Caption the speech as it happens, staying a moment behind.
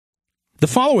The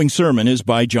following sermon is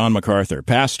by John MacArthur,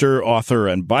 pastor, author,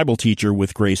 and Bible teacher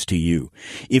with Grace to You.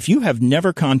 If you have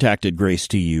never contacted Grace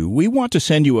to You, we want to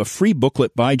send you a free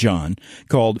booklet by John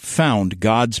called Found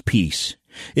God's Peace.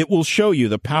 It will show you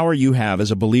the power you have as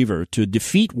a believer to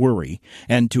defeat worry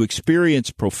and to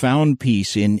experience profound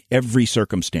peace in every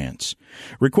circumstance.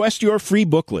 Request your free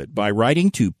booklet by writing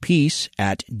to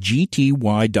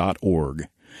peace@gty.org.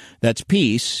 That's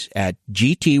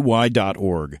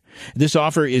peace@gty.org. This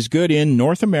offer is good in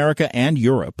North America and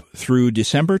Europe through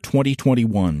December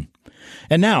 2021.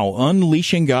 And now,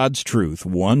 unleashing God's truth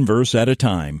one verse at a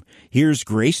time, here's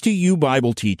Grace to You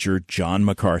Bible teacher John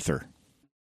MacArthur.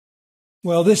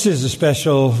 Well, this is a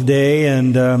special day,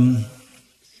 and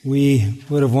we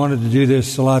would have wanted to do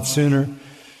this a lot sooner,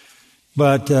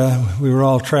 but we were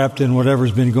all trapped in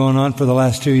whatever's been going on for the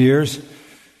last 2 years.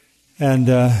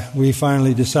 And we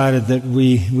finally decided that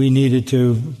we needed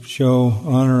to show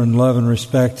honor and love and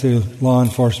respect to law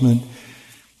enforcement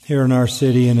here in our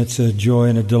city, and it's a joy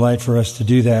and a delight for us to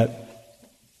do that.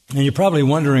 And you're probably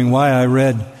wondering why I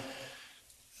read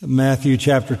Matthew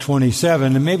chapter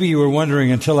 27, and maybe you were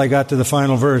wondering until I got to the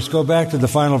final verse. Go back to the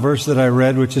final verse that I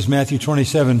read, which is Matthew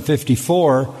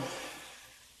 27:54.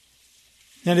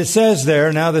 And it says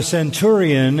there, "Now the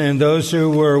centurion and those who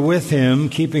were with him,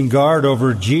 keeping guard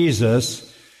over Jesus,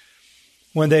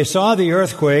 when they saw the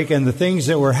earthquake and the things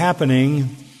that were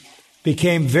happening,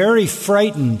 became very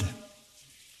frightened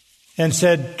and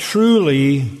said,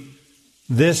 'Truly,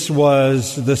 this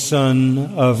was the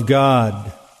Son of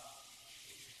God.'"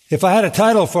 If I had a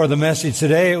title for the message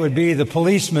today, it would be "The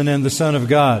Policeman and the Son of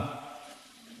God."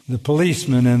 The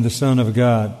Policeman and the Son of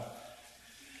God.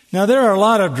 Now, there are a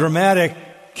lot of dramatic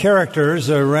characters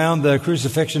around the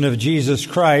crucifixion of Jesus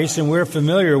Christ, and we're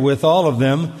familiar with all of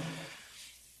them.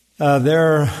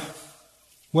 They're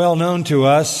well known to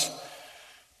us.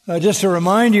 Just to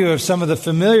remind you of some of the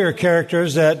familiar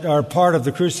characters that are part of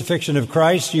the crucifixion of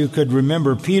Christ, you could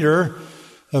remember Peter,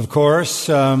 of course,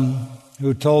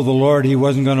 who told the Lord he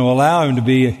wasn't going to allow him to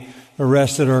be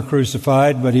arrested or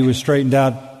crucified, but he was straightened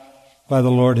out by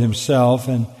the Lord himself.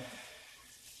 And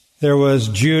there was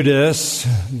Judas,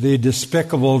 the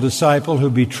despicable disciple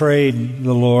who betrayed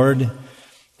the Lord,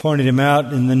 pointed him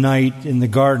out in the night in the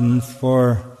garden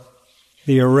for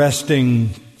the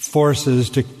arresting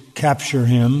forces to capture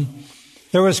him.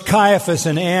 There was Caiaphas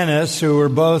and Annas, who were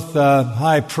both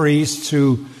high priests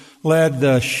who led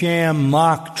the sham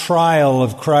mock trial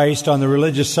of Christ on the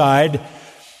religious side.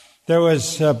 There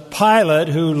was Pilate,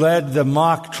 who led the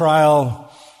mock trial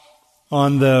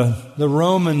on the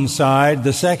Roman side,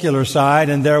 the secular side,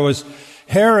 and there was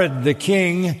Herod the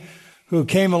king, who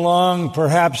came along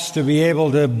perhaps to be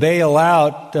able to bail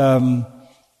out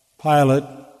Pilate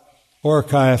or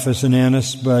Caiaphas and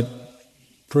Annas, but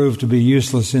proved to be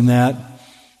useless in that.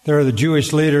 There are the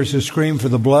Jewish leaders who screamed for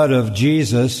the blood of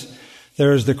Jesus.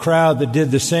 There is the crowd that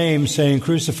did the same, saying,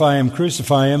 "Crucify him,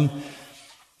 crucify him."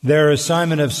 There is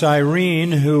Simon of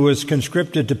Cyrene, who was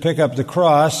conscripted to pick up the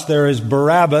cross. There is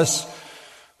Barabbas,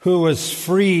 who was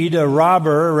freed, a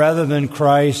robber rather than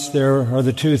Christ. There are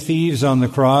the two thieves on the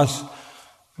cross,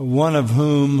 one of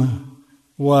whom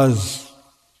was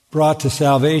brought to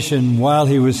salvation while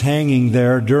he was hanging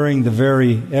there during the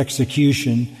very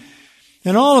execution.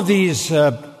 And all of these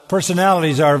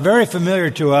personalities are very familiar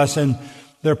to us, and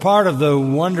they're part of the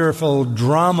wonderful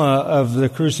drama of the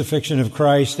crucifixion of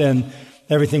Christ and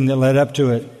everything that led up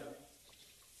to it.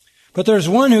 But there's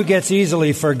one who gets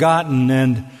easily forgotten,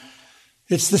 and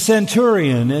it's the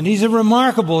centurion. And he's a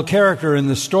remarkable character in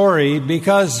the story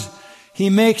because he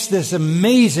makes this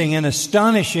amazing and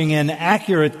astonishing and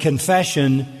accurate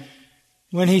confession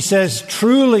when he says,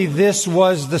 "Truly, this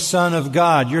was the Son of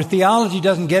God." Your theology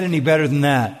doesn't get any better than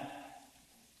that.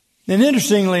 And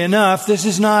interestingly enough, this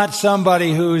is not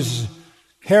somebody whose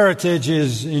heritage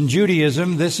is in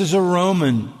Judaism. This is a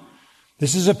Roman.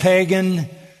 This is a pagan.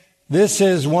 This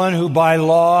is one who by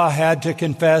law had to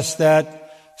confess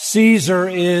that Caesar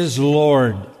is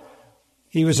Lord.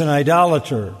 He was an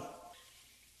idolater.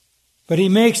 But he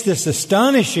makes this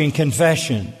astonishing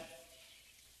confession.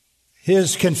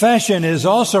 His confession is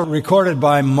also recorded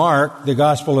by Mark, the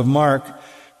Gospel of Mark,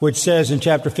 which says in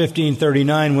chapter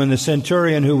 15:39, when the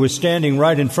centurion who was standing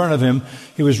right in front of him,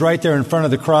 he was right there in front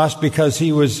of the cross because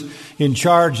he was in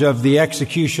charge of the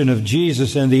execution of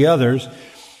Jesus and the others.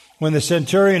 When the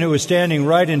centurion who was standing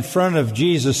right in front of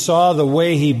Jesus saw the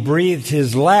way he breathed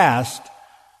his last,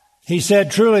 he said,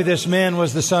 "Truly, this man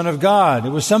was the Son of God."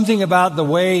 It was something about the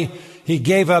way he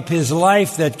gave up his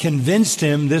life that convinced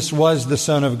him this was the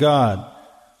Son of God.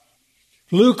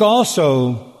 Luke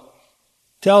also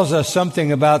tells us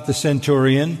something about the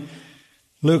centurion.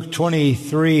 Luke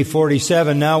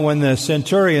 23:47, now when the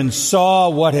centurion saw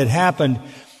what had happened,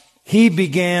 he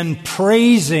began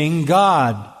praising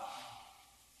God,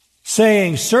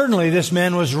 saying, certainly this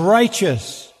man was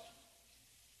righteous.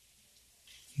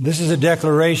 This is a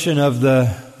declaration of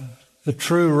the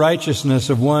true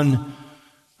righteousness of one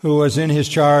who was in his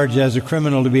charge as a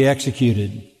criminal to be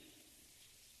executed.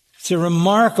 It's a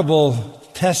remarkable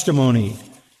testimony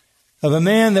of a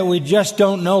man that we just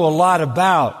don't know a lot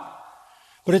about.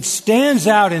 But it stands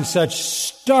out in such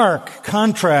stark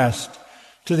contrast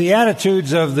to the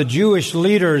attitudes of the Jewish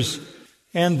leaders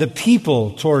and the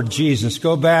people toward Jesus.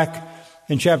 Go back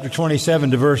in chapter 27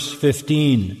 to verse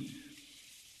 15.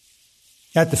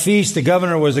 At the feast, the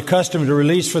governor was accustomed to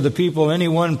release for the people any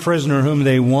one prisoner whom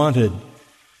they wanted.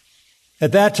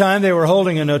 At that time, they were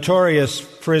holding a notorious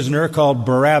prisoner called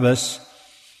Barabbas.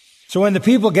 So when the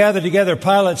people gathered together,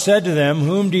 Pilate said to them,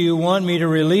 whom do you want me to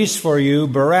release for you,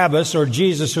 Barabbas or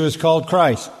Jesus who is called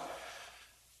Christ?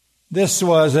 This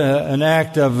was an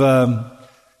act of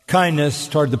kindness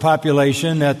toward the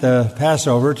population at the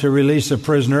Passover to release a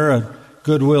prisoner, a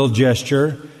goodwill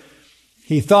gesture.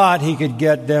 He thought he could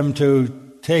get them to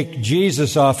take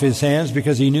Jesus off his hands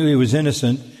because he knew he was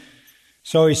innocent.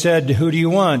 So he said, who do you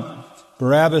want,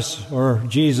 Barabbas or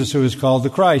Jesus who is called the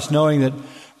Christ, knowing that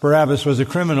Barabbas was a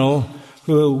criminal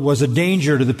who was a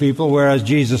danger to the people, whereas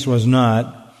Jesus was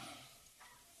not.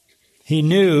 He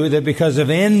knew that because of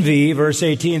envy, verse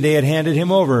 18, they had handed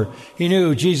him over. He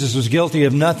knew Jesus was guilty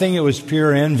of nothing. It was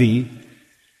pure envy.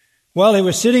 While he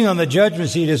was sitting on the judgment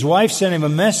seat, his wife sent him a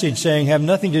message saying, have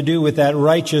nothing to do with that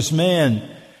righteous man.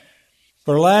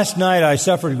 For last night I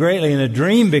suffered greatly in a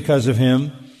dream because of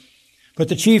him. But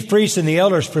the chief priests and the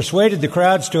elders persuaded the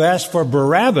crowds to ask for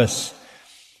Barabbas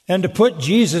and to put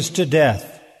Jesus to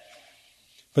death.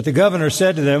 But the governor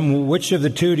said to them, which of the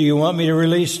two do you want me to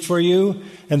release for you?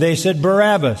 And they said,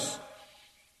 Barabbas.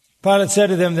 Pilate said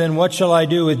to them, then what shall I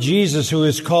do with Jesus who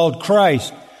is called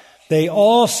Christ? They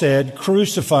all said,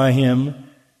 crucify him.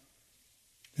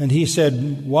 And he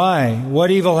said, why?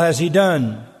 What evil has he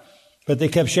done? But they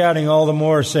kept shouting all the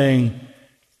more, saying,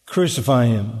 crucify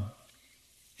him.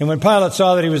 And when Pilate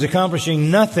saw that he was accomplishing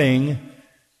nothing,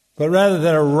 but rather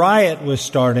that a riot was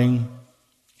starting,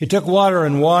 he took water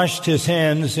and washed his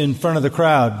hands in front of the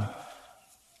crowd,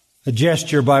 a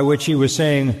gesture by which he was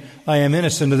saying, I am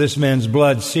innocent of this man's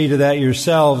blood. See to that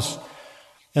yourselves.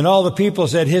 And all the people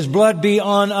said, his blood be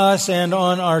on us and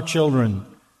on our children.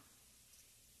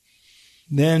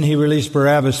 Then he released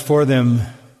Barabbas for them.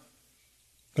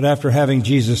 But after having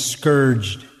Jesus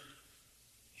scourged,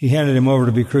 he handed him over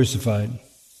to be crucified.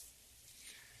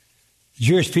 The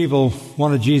Jewish people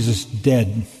wanted Jesus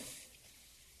dead.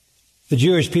 The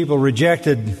Jewish people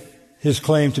rejected his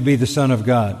claim to be the Son of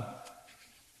God.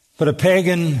 But a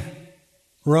pagan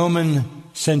Roman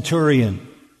centurion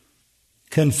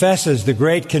confesses the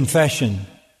great confession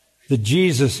that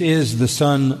Jesus is the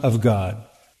Son of God.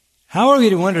 How are we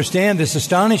to understand this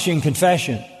astonishing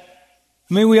confession?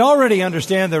 I mean, we already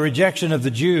understand the rejection of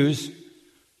the Jews.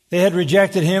 They had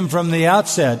rejected him from the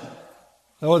outset.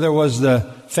 Oh, there was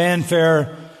the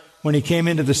fanfare when he came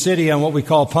into the city on what we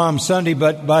call Palm Sunday,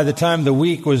 but by the time the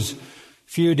week was a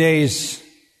few days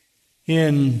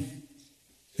in,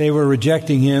 they were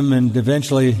rejecting him, and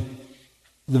eventually,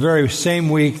 the very same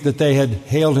week that they had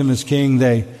hailed him as king,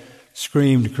 they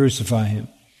screamed, crucify him.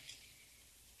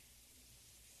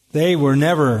 They were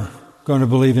never going to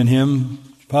believe in him.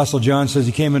 Apostle John says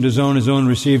he came into his own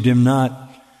received him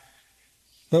not.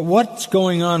 But what's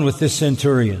going on with this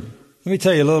centurion? Let me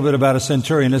tell you a little bit about a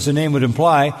centurion. As the name would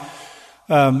imply,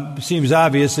 seems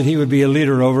obvious that he would be a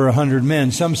leader over 100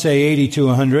 men. Some say 80 to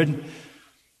 100.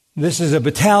 This is a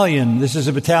battalion. This is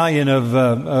a battalion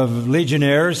of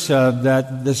legionnaires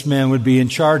that this man would be in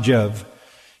charge of.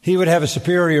 He would have a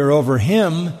superior over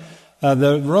him.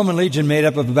 The Roman legion made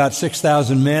up of about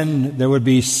 6,000 men. There would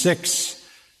be 6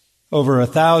 over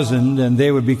 1,000, and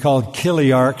they would be called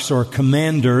chiliarchs or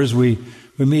commanders. We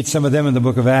meet some of them in the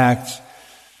book of Acts.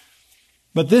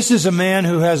 But this is a man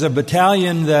who has a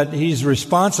battalion that he's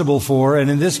responsible for,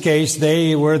 and in this case,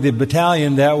 they were the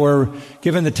battalion that were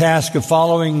given the task of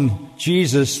following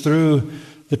Jesus through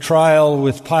the trial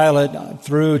with Pilate,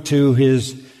 through to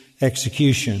his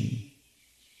execution.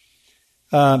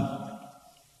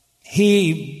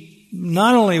 He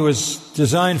not only was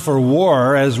designed for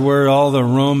war, as were all the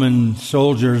Roman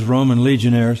soldiers, Roman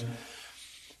legionnaires,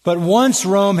 but once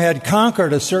Rome had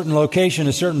conquered a certain location,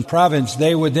 a certain province,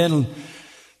 they would then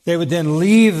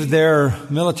leave their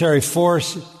military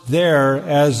force there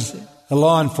as a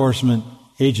law enforcement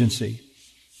agency.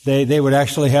 They would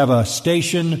actually have a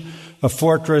station a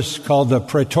fortress called the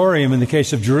Praetorium in the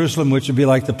case of Jerusalem, which would be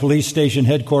like the police station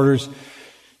headquarters.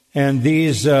 And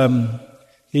these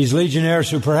legionnaires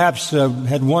who perhaps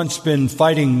had once been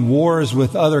fighting wars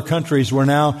with other countries were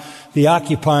now the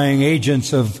occupying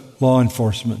agents of law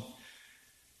enforcement.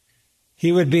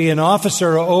 He would be an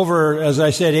officer over, as I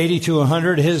said, 80 to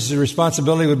 100. His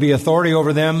responsibility would be authority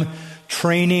over them,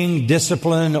 training,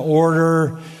 discipline,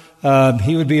 order.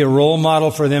 He would be a role model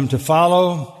for them to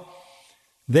follow.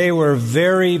 They were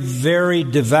very, very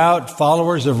devout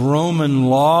followers of Roman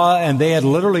law, and they had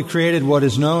literally created what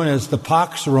is known as the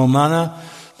Pax Romana,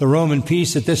 the Roman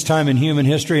peace at this time in human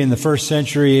history in the 1st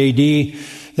century A.D.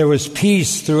 There was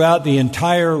peace throughout the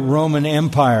entire Roman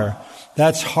Empire.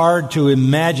 That's hard to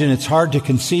imagine. It's hard to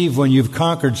conceive when you've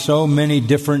conquered so many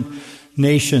different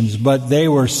nations. But they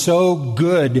were so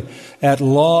good at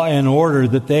law and order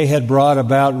that they had brought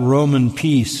about Roman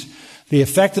peace. The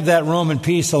effect of that Roman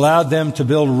peace allowed them to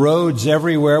build roads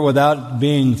everywhere without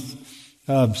being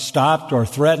stopped or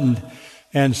threatened.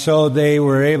 And so they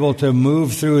were able to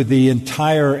move through the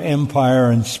entire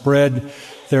empire and spread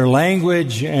their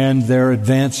language and their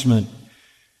advancement.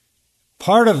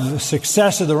 Part of the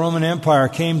success of the Roman Empire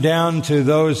came down to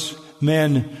those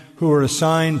men who were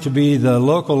assigned to be the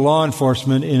local law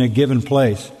enforcement in a given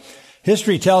place.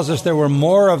 History tells us there were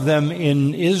more of them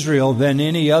in Israel than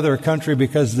any other country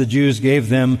because the Jews gave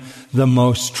them the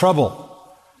most trouble.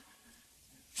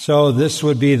 So this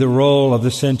would be the role of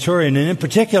the centurion. And in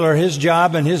particular, his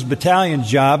job and his battalion's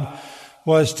job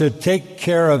was to take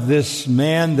care of this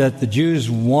man that the Jews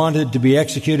wanted to be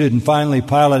executed, and finally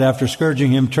Pilate, after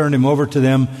scourging him, turned him over to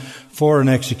them for an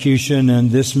execution,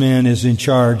 and this man is in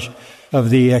charge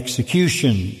of the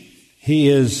execution. He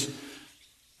is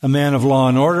a man of law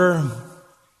and order.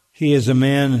 He is a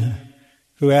man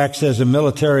who acts as a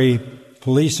military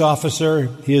police officer.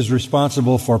 He is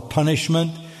responsible for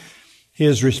punishment. He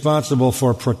is responsible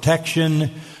for protection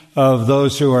of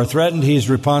those who are threatened. He's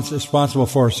responsible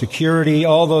for security,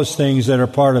 all those things that are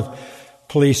part of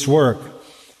police work.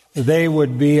 They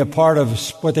would be a part of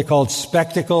what they called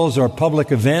spectacles or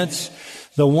public events.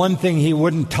 The one thing he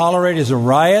wouldn't tolerate is a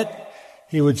riot.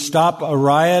 He would stop a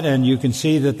riot, and you can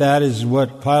see that is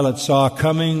what Pilate saw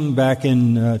coming back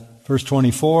in verse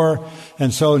 24,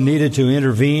 and so needed to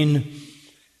intervene.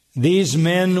 These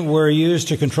men were used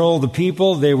to control the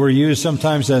people. They were used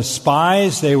sometimes as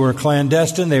spies. They were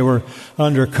clandestine. They were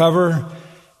undercover.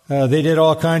 They did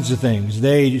all kinds of things.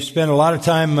 They spent a lot of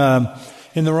time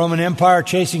in the Roman Empire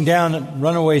chasing down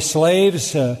runaway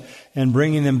slaves and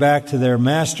bringing them back to their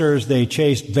masters. They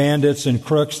chased bandits and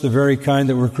crooks, the very kind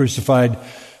that were crucified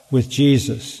with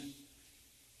Jesus.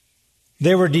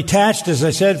 They were detached, as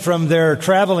I said, from their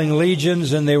traveling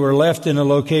legions, and they were left in a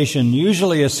location.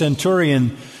 Usually a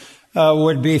centurion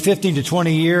would be 15 to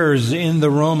 20 years in the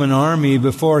Roman army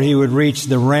before he would reach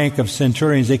the rank of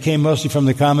centurions. They came mostly from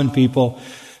the common people,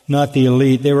 not the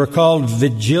elite. They were called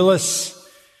vigiles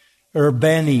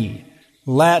urbani,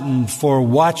 Latin for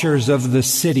watchers of the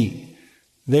city.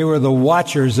 They were the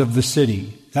watchers of the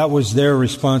city. That was their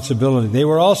responsibility. They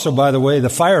were also, by the way, the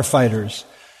firefighters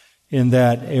in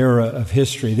that era of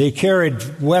history. They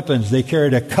carried weapons. They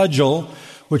carried a cudgel,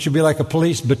 which would be like a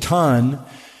police baton.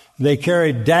 They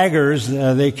carried daggers.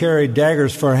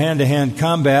 For hand-to-hand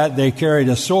combat. They carried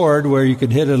a sword where you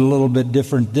could hit it a little bit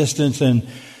different distance, and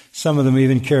some of them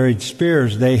even carried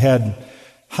spears. They had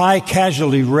high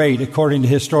casualty rate, according to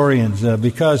historians,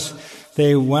 because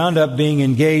they wound up being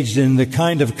engaged in the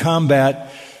kind of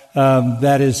combat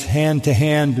that is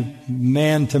hand-to-hand,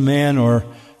 man-to-man, or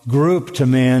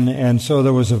group-to-man, and so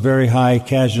there was a very high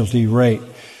casualty rate.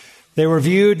 They were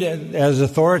viewed as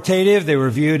authoritative. They were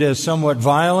viewed as somewhat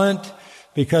violent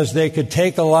because they could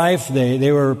take a life.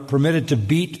 They were permitted to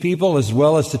beat people as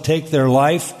well as to take their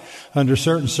life under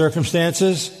certain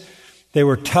circumstances. They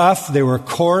were tough. They were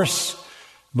coarse.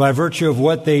 By virtue of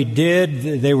what they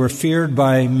did, they were feared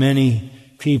by many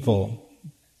people.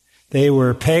 They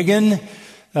were pagan.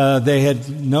 They had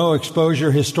no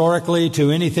exposure historically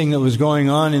to anything that was going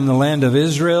on in the land of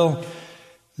Israel.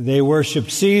 They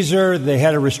worshiped Caesar. They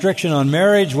had a restriction on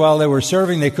marriage. While they were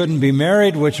serving, they couldn't be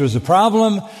married, which was a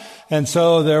problem. And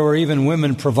so there were even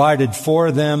women provided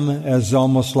for them as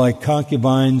almost like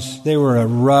concubines. They were a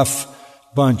rough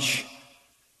bunch.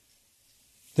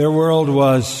 Their world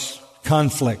was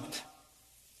conflict.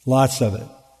 Lots of it.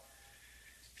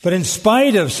 But in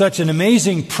spite of such an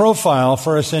amazing profile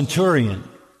for a centurion,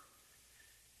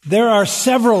 there are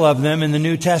several of them in the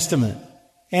New Testament.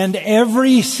 And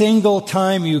every single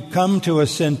time you come to a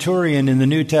centurion in the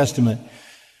New Testament,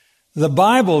 the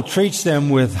Bible treats them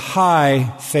with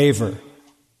high favor.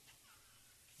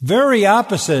 Very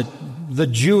opposite the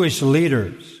Jewish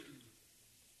leaders.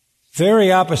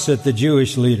 Very opposite the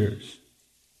Jewish leaders.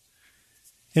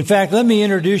 In fact, let me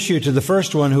introduce you to the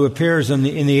first one who appears in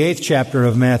the 8th chapter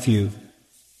of Matthew.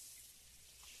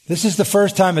 This is the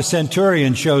first time a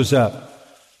centurion shows up.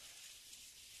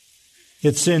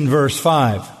 It's in verse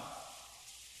 5.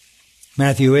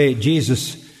 Matthew 8,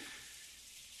 Jesus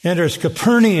enters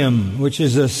Capernaum, which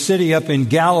is a city up in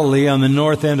Galilee on the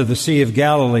north end of the Sea of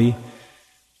Galilee.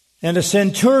 And a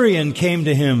centurion came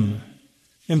to him,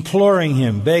 imploring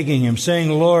him, begging him, saying,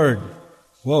 Lord,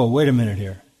 whoa, wait a minute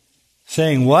here.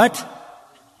 Saying what?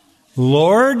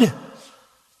 Lord?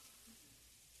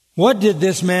 What did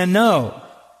this man know?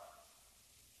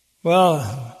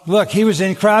 Well, look, he was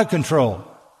in crowd control.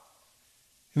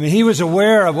 I mean, he was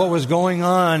aware of what was going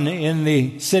on in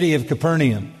the city of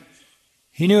Capernaum.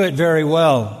 He knew it very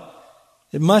well.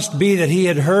 It must be that he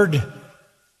had heard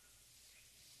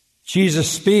Jesus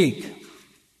speak,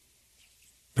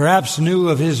 perhaps knew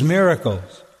of his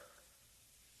miracles.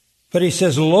 But he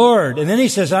says, Lord, and then he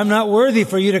says, I'm not worthy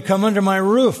for you to come under my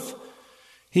roof.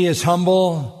 He is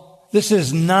humble. This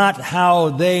is not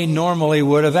how they normally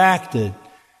would have acted.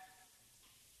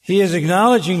 He is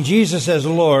acknowledging Jesus as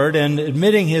Lord and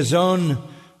admitting his own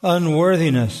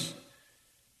unworthiness.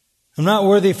 I'm not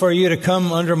worthy for you to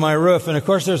come under my roof. And of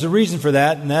course there's a reason for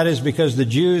that, and that is because the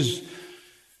Jews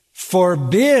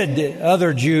forbid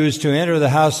other Jews to enter the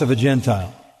house of a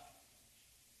Gentile.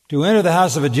 To enter the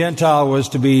house of a Gentile was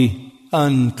to be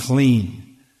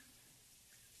unclean.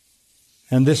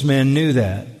 And this man knew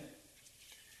that.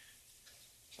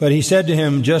 But he said to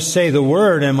him, just say the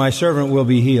word and my servant will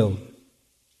be healed.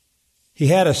 He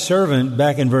had a servant,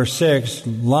 back in verse 6,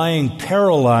 lying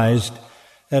paralyzed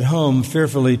at home,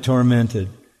 fearfully tormented.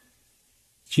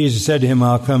 Jesus said to him,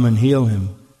 I'll come and heal him.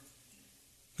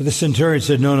 But the centurion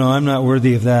said, no, I'm not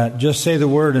worthy of that. Just say the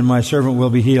word and my servant will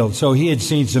be healed. So he had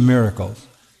seen some miracles.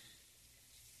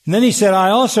 And then he said, I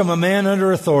also am a man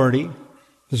under authority.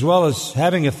 As well as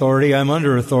having authority, I'm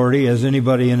under authority, as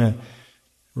anybody in a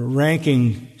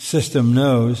ranking system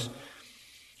knows,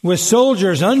 with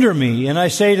soldiers under me. And I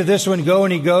say to this one, go,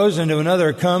 and he goes, and to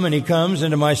another, come, and he comes,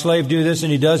 and to my slave, do this,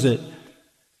 and he does it.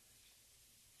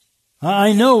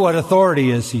 I know what authority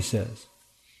is, he says.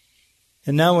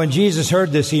 And now when Jesus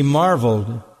heard this, he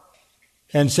marveled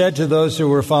and said to those who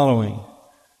were following,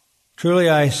 truly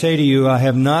I say to you, I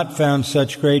have not found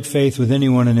such great faith with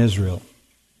anyone in Israel.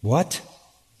 What?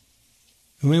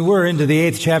 I mean, we're into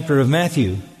the 8th chapter of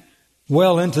Matthew,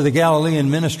 well into the Galilean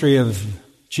ministry of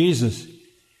Jesus.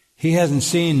 He hasn't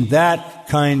seen that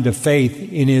kind of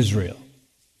faith in Israel,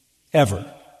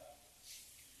 ever.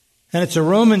 And it's a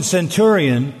Roman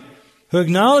centurion who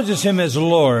acknowledges him as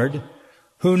Lord,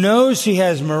 who knows he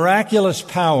has miraculous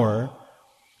power,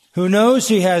 who knows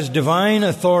he has divine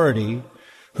authority,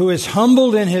 who is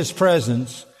humbled in his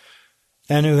presence,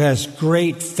 and who has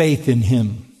great faith in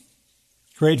him.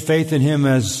 Great faith in him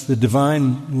as the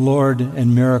divine Lord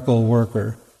and miracle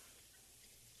worker.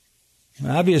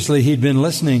 Obviously, he'd been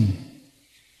listening,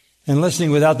 and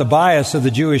listening without the bias of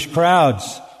the Jewish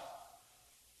crowds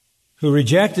who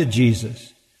rejected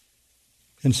Jesus.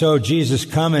 And so Jesus'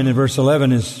 comment in verse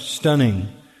 11 is stunning.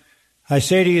 I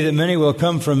say to you that many will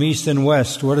come from east and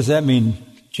west. What does that mean?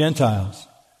 Gentiles.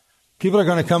 People are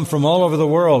going to come from all over the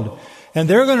world, and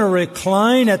they're going to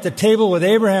recline at the table with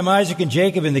Abraham, Isaac, and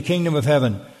Jacob in the kingdom of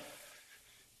heaven.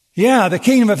 Yeah, the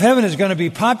kingdom of heaven is going to be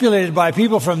populated by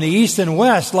people from the east and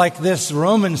west, like this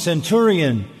Roman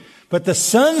centurion. But the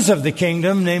sons of the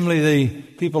kingdom, namely the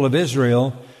people of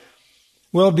Israel,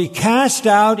 will be cast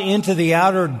out into the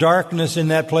outer darkness. In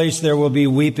that place there will be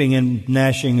weeping and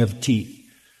gnashing of teeth.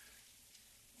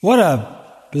 What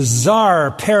a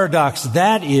bizarre paradox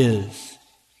that is.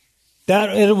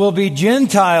 That it will be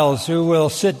Gentiles who will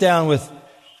sit down with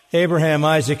Abraham,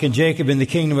 Isaac, and Jacob in the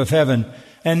kingdom of heaven,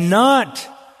 and not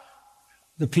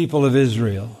the people of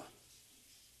Israel.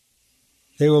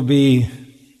 They will be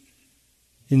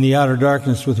in the outer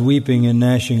darkness with weeping and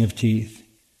gnashing of teeth.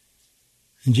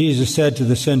 And Jesus said to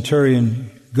the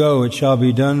centurion, go, it shall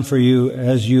be done for you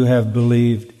as you have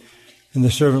believed. And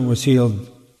the servant was healed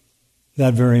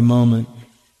that very moment.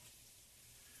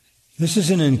 This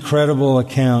is an incredible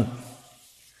account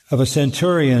of a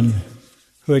centurion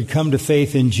who had come to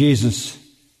faith in Jesus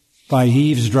by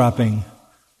eavesdropping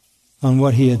on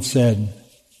what he had said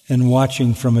and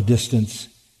watching from a distance.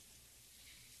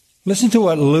 Listen to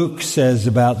what Luke says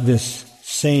about this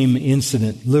same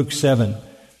incident. Luke 7.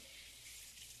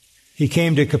 He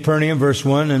came to Capernaum, verse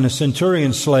 1, and a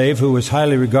centurion slave who was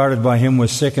highly regarded by him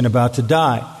was sick and about to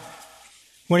die.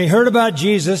 When he heard about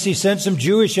Jesus, he sent some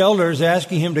Jewish elders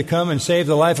asking him to come and save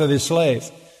the life of his slave.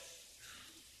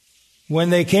 when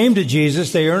they came to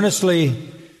Jesus, they earnestly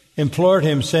implored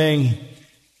him, saying,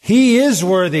 "He is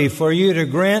worthy for you to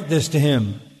grant this to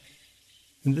him."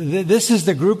 This is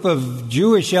the group of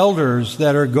Jewish elders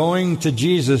that are going to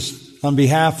Jesus on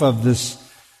behalf of this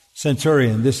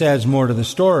centurion. This adds more to the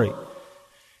story.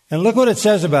 And look what it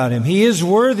says about him. He is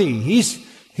worthy.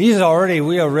 He's already,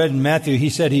 we have read in Matthew, he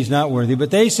said he's not worthy.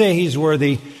 But they say he's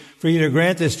worthy for you to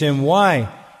grant this to him. Why?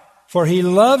 For he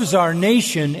loves our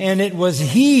nation, and it was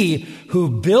he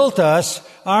who built us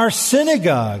our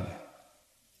synagogue.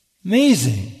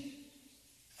 Amazing.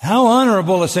 How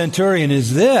honorable a centurion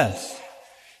is this?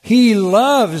 He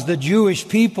loves the Jewish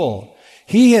people.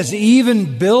 He has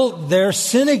even built their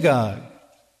synagogue.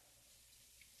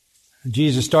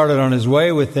 Jesus started on his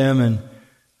way with them, and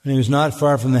when he was not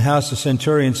far from the house, the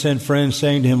centurion sent friends,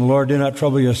 saying to him, "Lord, do not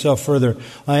trouble yourself further.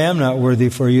 I am not worthy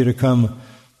for you to come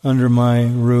under my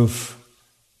roof.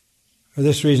 For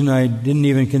this reason, I didn't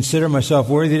even consider myself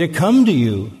worthy to come to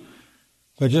you.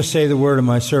 But just say the word, and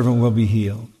my servant will be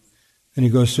healed." And he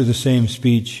goes through the same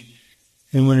speech.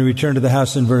 And when he returned to the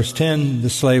house in verse 10, the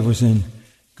slave was in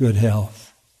good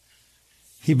health.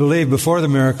 He believed before the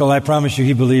miracle. I promise you,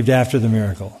 he believed after the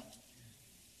miracle.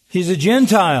 He's a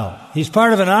Gentile. He's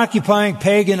part of an occupying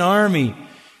pagan army.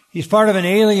 He's part of an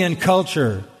alien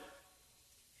culture.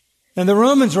 And the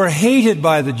Romans were hated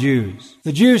by the Jews.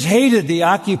 The Jews hated the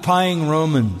occupying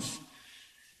Romans.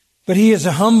 But he is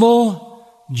a humble,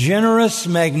 generous,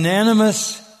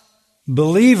 magnanimous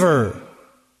believer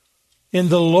in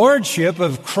the lordship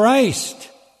of Christ,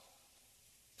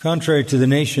 contrary to the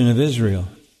nation of Israel.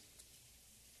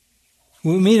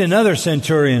 We meet another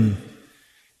centurion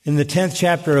in the 10th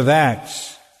chapter of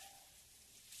Acts.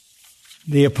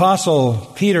 The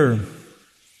apostle Peter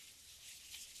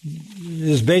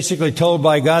is basically told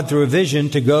by God through a vision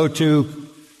to go to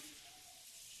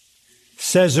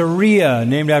Caesarea,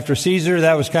 named after Caesar.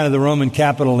 That was kind of the Roman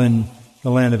capital in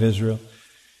the land of Israel.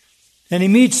 And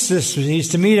he's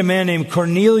to meet a man named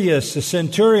Cornelius, a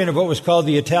centurion of what was called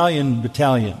the Italian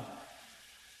battalion.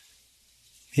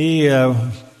 He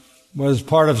was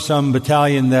part of some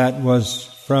battalion that was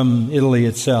from Italy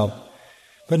itself.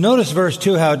 But notice verse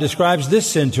 2, how it describes this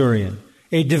centurion.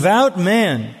 A devout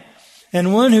man,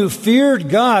 and one who feared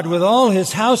God with all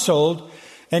his household,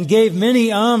 and gave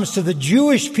many alms to the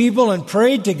Jewish people and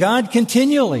prayed to God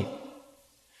continually.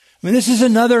 I mean, this is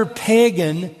another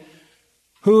pagan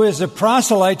who is a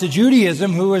proselyte to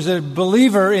Judaism, who is a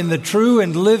believer in the true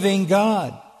and living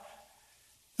God.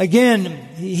 Again,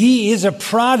 he is a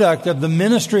product of the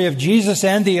ministry of Jesus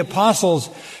and the apostles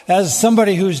as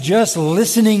somebody who's just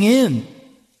listening in.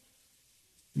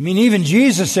 I mean, even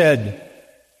Jesus said,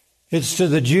 it's to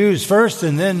the Jews first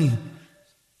and then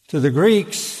to the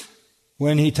Greeks,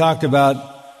 when he talked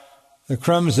about the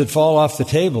crumbs that fall off the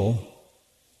table.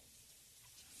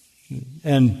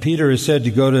 And Peter is said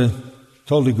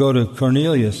told to go to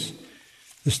Cornelius.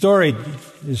 The story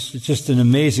is just an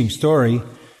amazing story.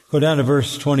 Go down to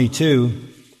verse 22.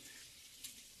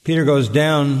 Peter goes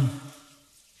down,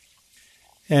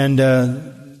 and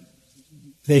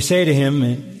they say to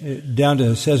him, down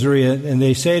to Caesarea, and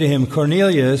they say to him,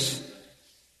 "Cornelius,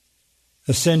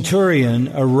 a centurion,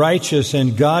 a righteous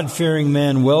and God-fearing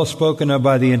man, well spoken of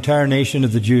by the entire nation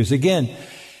of the Jews." Again,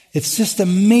 it's just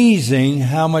amazing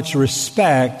how much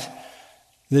respect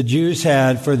the Jews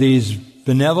had for these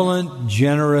benevolent,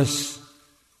 generous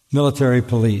military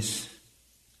police.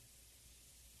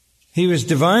 He was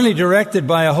divinely directed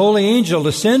by a holy angel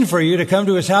to send for you to come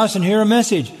to his house and hear a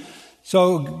message.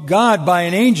 So God, by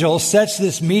an angel, sets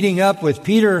this meeting up with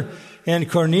Peter and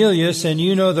Cornelius, and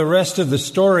you know the rest of the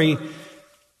story.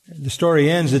 The story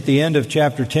ends at the end of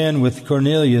chapter 10 with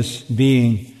Cornelius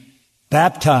being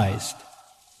baptized.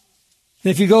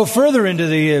 If you go further into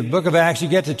the book of Acts, you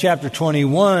get to chapter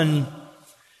 21.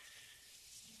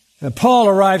 Paul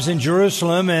arrives in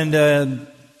Jerusalem, and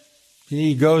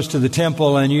he goes to the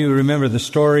temple, and you remember the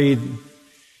story.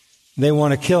 They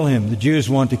want to kill him. The Jews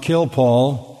want to kill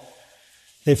Paul.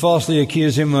 They falsely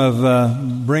accuse him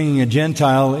of bringing a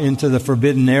Gentile into the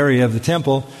forbidden area of the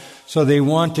temple. So they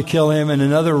want to kill him, and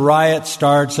another riot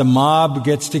starts. A mob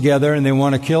gets together, and they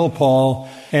want to kill Paul.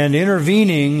 And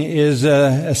intervening is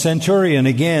a centurion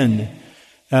again,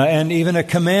 and even a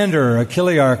commander, a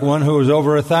chiliarch, one who was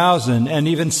over 1,000, and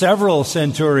even several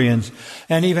centurions,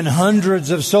 and even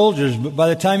hundreds of soldiers. But by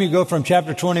the time you go from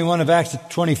chapter 21 of Acts to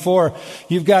 24,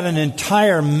 you've got an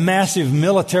entire massive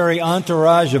military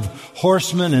entourage of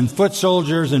horsemen and foot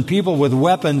soldiers and people with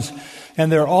weapons, and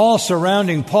they're all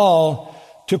surrounding Paul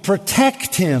to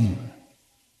protect him,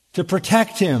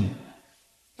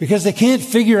 because they can't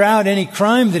figure out any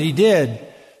crime that he did.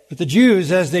 But the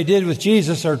Jews, as they did with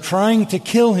Jesus, are trying to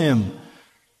kill him.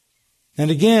 And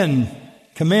again,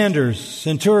 commanders,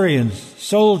 centurions,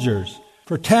 soldiers,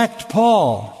 protect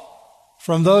Paul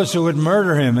from those who would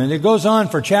murder him. And it goes on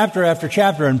for chapter after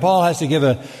chapter, and Paul has to give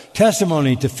a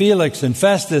testimony to Felix and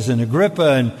Festus and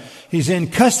Agrippa, and he's in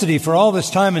custody for all this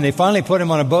time, and they finally put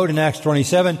him on a boat in Acts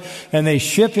 27, and they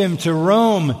ship him to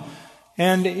Rome.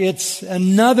 And it's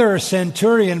another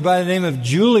centurion by the name of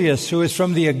Julius, who is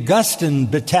from the Augustan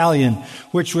battalion,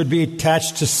 which would be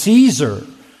attached to Caesar.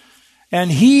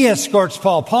 And he escorts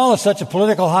Paul. Paul is such a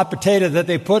political hot potato that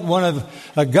they put one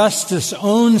of Augustus'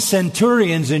 own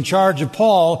centurions in charge of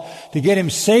Paul to get him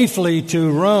safely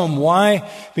to Rome. Why?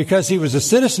 Because he was a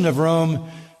citizen of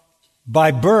Rome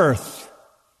by birth.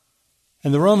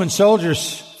 And the Roman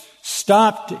soldiers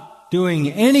stopped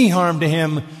doing any harm to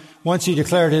him once he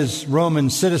declared his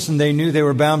Roman citizen. They knew they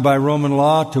were bound by Roman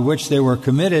law to which they were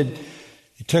committed.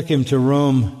 They took him to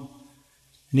Rome.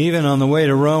 And even on the way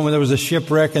to Rome, there was a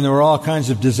shipwreck and there were all kinds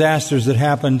of disasters that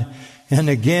happened. And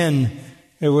again,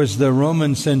 it was the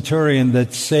Roman centurion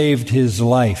that saved his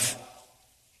life.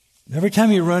 Every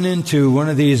time you run into one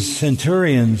of these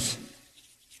centurions,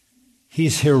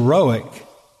 he's heroic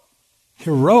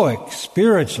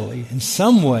spiritually in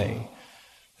some way,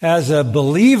 as a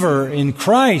believer in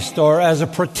Christ or as a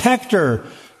protector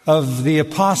of the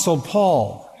Apostle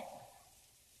Paul.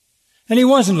 And he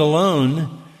wasn't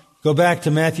alone. Go back to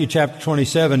Matthew chapter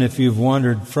 27 if you've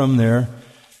wandered from there.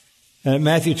 At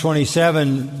Matthew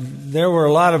 27, there were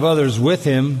a lot of others with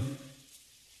him.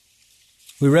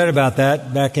 We read about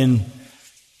that back in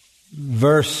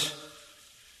verse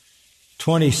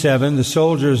 27. The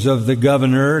soldiers of the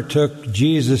governor took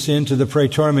Jesus into the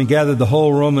praetorium and gathered the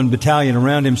whole Roman battalion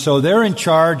around him. So they're in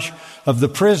charge of the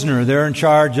prisoner. They're in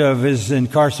charge of his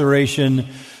incarceration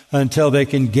until they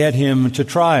can get him to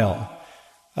trial.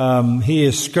 He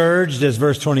is scourged, as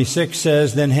verse 26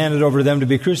 says, then handed over to them to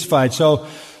be crucified. So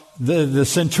the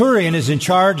centurion is in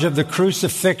charge of the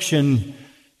crucifixion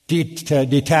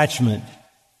detachment.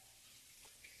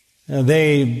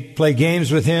 They play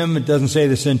games with him. It doesn't say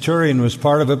the centurion was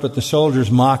part of it, but the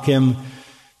soldiers mock him,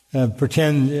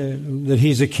 pretend that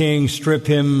he's a king, strip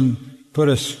him, put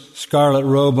a scarlet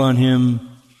robe on him,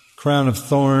 crown of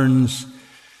thorns,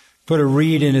 put a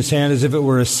reed in his hand as if it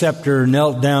were a scepter,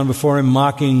 knelt down before him,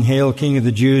 mocking, "Hail, King of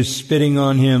the Jews," spitting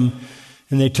on him.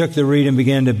 And they took the reed and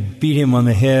began to beat him on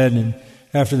the head. And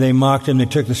after they mocked him, they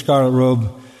took the scarlet robe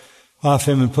off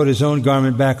him and put his own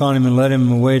garment back on him and led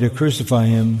him away to crucify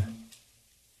him.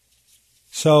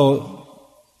 So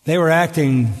they were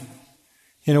acting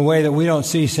in a way that we don't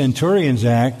see centurions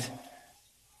act.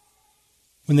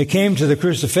 When they came to the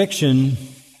crucifixion,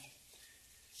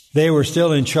 they were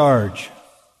still in charge,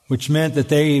 which meant that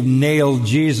they nailed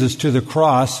Jesus to the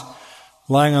cross,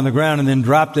 lying on the ground, and then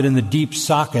dropped it in the deep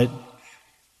socket.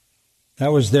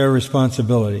 That was their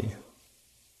responsibility.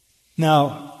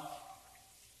 Now,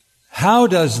 how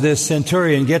does this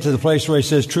centurion get to the place where he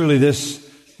says, truly this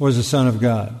was the Son of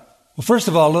God? Well, first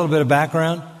of all, a little bit of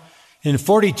background. In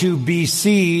 42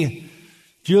 BC,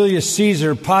 Julius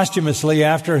Caesar posthumously,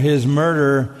 after his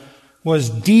murder, was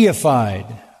deified.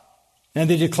 And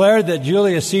they declared that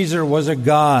Julius Caesar was a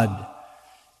god.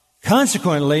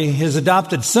 Consequently, his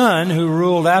adopted son, who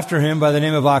ruled after him by the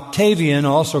name of Octavian,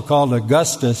 also called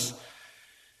Augustus,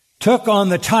 took on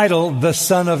the title the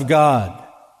Son of God.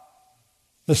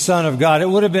 The Son of God. It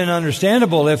would have been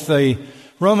understandable if the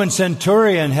Roman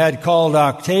centurion had called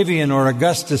Octavian or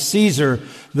Augustus Caesar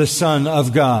the Son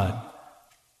of God.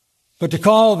 But to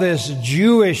call this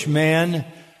Jewish man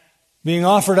being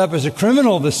offered up as a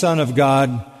criminal the Son of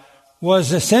God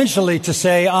was essentially to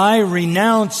say, I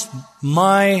renounce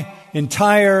my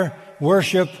entire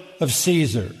worship of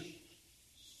Caesar.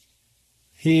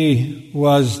 He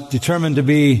was determined to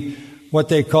be what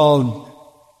they called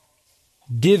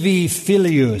divi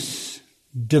filius,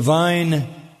 divine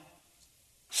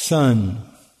son,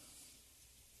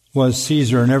 was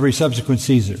Caesar and every subsequent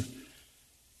Caesar.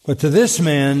 But to this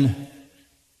man,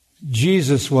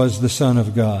 Jesus was the Son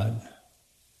of God.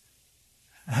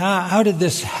 How did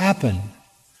this happen?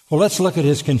 Well, let's look at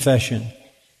his confession.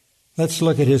 Let's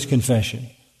look at his confession.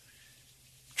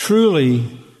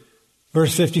 Truly,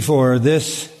 verse 54,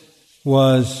 this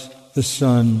was the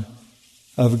Son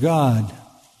of God.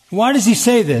 Why does he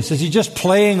say this? Is he just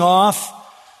playing off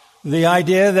the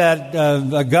idea that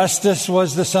Augustus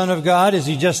was the Son of God? Is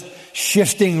he just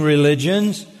shifting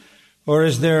religions? Or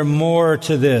is there more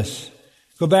to this?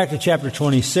 Go back to chapter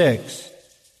 26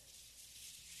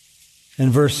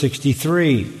 and verse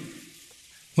 63.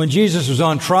 When Jesus was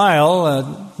on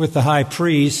trial with the high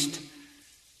priest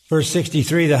Verse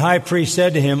 63, the high priest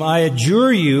said to him, I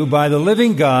adjure you by the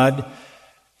living God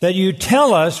that you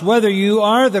tell us whether you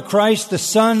are the Christ, the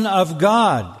Son of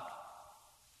God.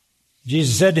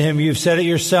 Jesus said to him, you've said it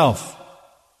yourself.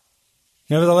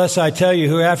 Nevertheless, I tell you,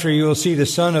 hereafter you will see the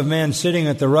Son of Man sitting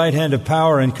at the right hand of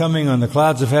power and coming on the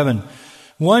clouds of heaven.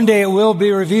 One day it will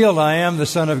be revealed, I am the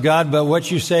Son of God, but what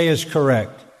you say is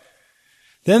correct.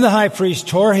 Then the high priest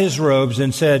tore his robes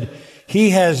and said, he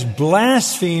has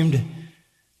blasphemed.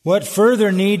 What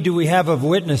further need do we have of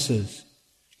witnesses?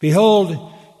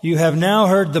 Behold, you have now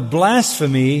heard the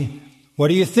blasphemy. What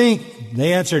do you think?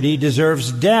 They answered, he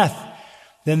deserves death.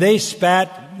 Then they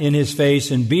spat in his face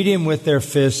and beat him with their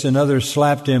fists, and others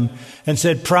slapped him and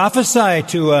said, prophesy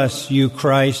to us, you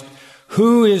Christ.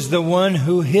 Who is the one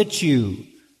who hit you?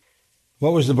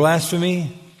 What was the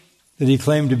blasphemy? That he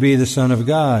claimed to be the Son of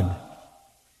God.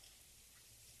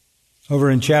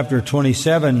 Over in chapter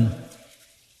 27,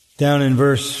 down in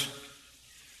verse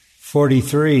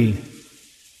 43,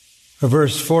 or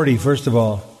verse 40, first of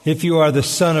all. If you are the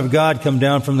Son of God, come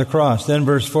down from the cross. Then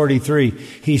verse 43,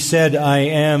 he said, I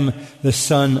am the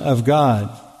Son of God.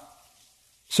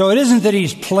 So it isn't that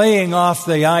he's playing off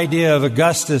the idea of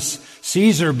Augustus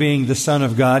Caesar being the Son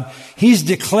of God. He's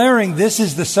declaring this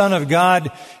is the Son of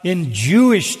God in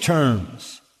Jewish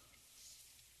terms.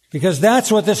 Because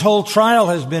that's what this whole trial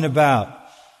has been about.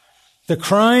 The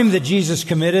crime that Jesus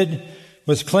committed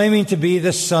was claiming to be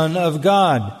the Son of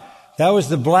God. That was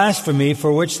the blasphemy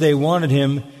for which they wanted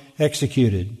him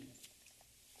executed.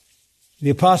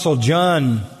 The Apostle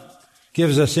John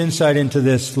gives us insight into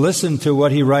this. Listen to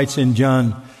what he writes in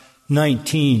John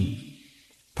 19.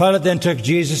 Pilate then took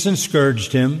Jesus and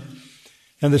scourged him,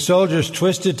 and the soldiers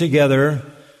twisted together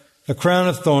a crown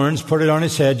of thorns, put it on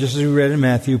his head, just as we read in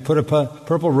Matthew, put a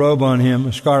purple robe on him,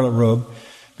 a scarlet robe,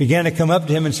 began to come up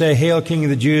to him and say, Hail, King of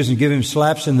the Jews, and give him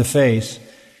slaps in the face.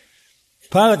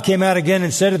 Pilate came out again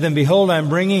and said to them, Behold, I am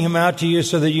bringing him out to you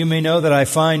so that you may know that I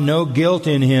find no guilt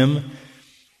in him.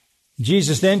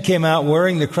 Jesus then came out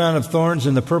wearing the crown of thorns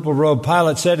and the purple robe.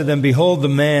 Pilate said to them, Behold the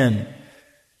man.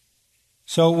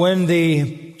 So when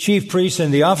the chief priests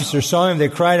and the officers saw him, they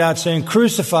cried out, saying,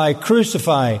 Crucify,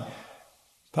 crucify.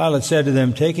 Pilate said to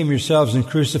them, Take him yourselves and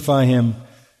crucify him.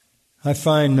 I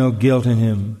find no guilt in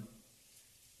him.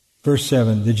 Verse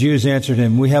 7, the Jews answered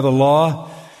him, We have a law,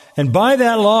 and by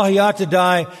that law he ought to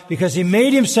die, because he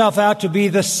made himself out to be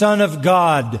the Son of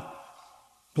God.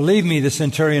 Believe me, the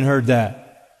centurion heard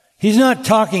that. He's not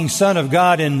talking Son of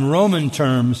God in Roman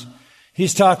terms.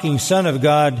 He's talking Son of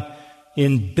God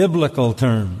in biblical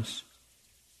terms.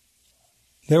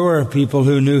 There were people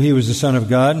who knew he was the Son of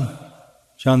God.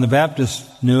 John the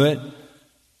Baptist knew it.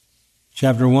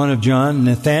 Chapter 1 of John.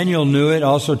 Nathanael knew it,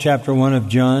 also chapter 1 of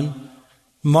John.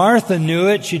 Martha knew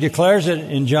it. She declares it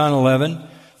in John 11.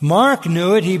 Mark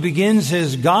knew it. He begins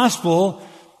his gospel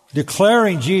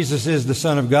declaring Jesus is the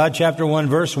Son of God, chapter 1,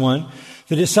 verse 1.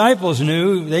 The disciples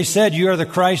knew. They said, You are the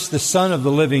Christ, the Son of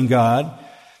the living God.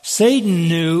 Satan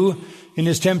knew. In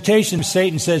his temptation,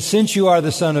 Satan said, Since you are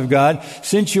the Son of God,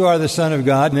 since you are the Son of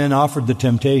God, and then offered the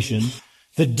temptation.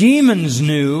 The demons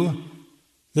knew.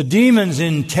 The demons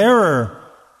in terror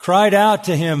cried out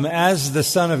to him as the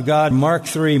Son of God. Mark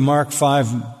 3, Mark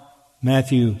 5,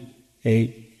 Matthew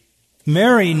 8.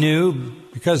 Mary knew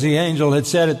because the angel had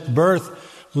said at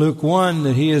birth, Luke 1,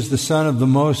 that he is the Son of the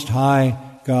Most High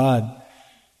God.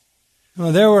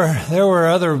 Well, there were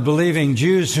other believing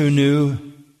Jews who knew,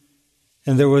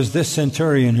 and there was this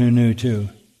centurion who knew too.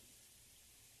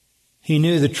 He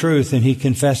knew the truth and he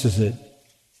confesses it.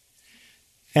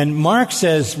 And Mark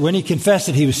says when he confessed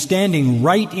it, he was standing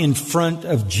right in front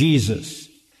of Jesus,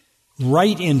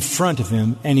 right in front of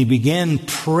him, and he began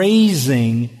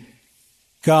praising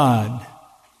God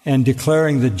and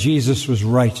declaring that Jesus was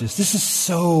righteous. This is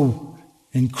so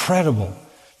incredible.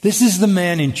 This is the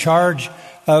man in charge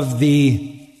of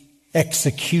the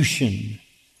execution.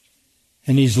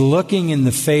 And he's looking in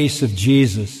the face of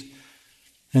Jesus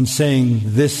and saying,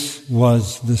 this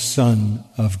was the Son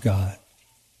of God.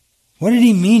 What did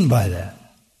he mean by that?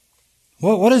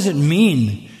 What does it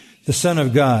mean, the Son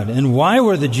of God? And why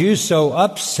were the Jews so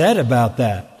upset about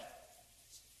that?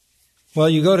 Well,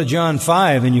 you go to John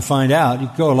 5 and you find out. You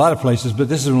can go a lot of places, but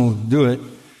this is when we'll do it.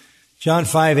 John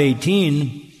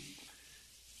 5:18.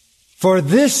 For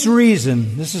this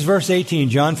reason, this is verse 18,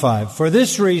 John 5. For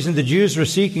this reason, the Jews were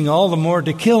seeking all the more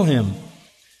to kill him.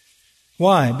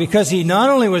 Why? Because he not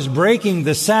only was breaking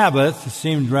the Sabbath, it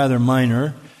seemed rather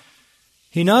minor.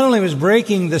 He not only was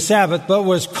breaking the Sabbath, but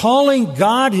was calling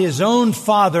God his own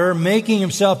Father, making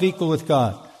himself equal with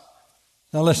God.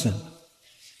 Now listen.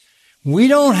 We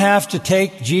don't have to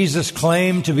take Jesus'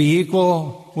 claim to be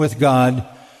equal with God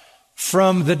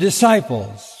from the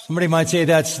disciples. Somebody might say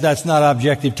that's not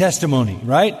objective testimony,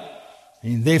 right?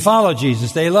 They follow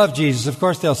Jesus. They love Jesus. Of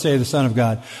course they'll say the Son of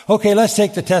God. Okay, let's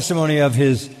take the testimony of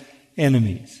his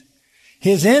enemies.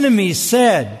 His enemies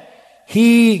said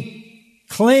he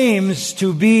claims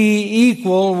to be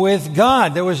equal with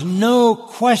God. There was no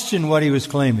question what he was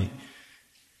claiming.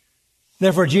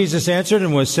 Therefore Jesus answered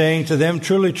and was saying to them,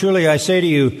 "Truly, truly, I say to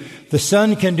you, the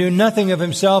Son can do nothing of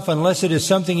himself unless it is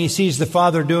something he sees the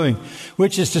Father doing."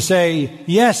 Which is to say,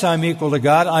 yes, I'm equal to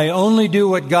God. I only do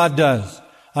what God does.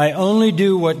 I only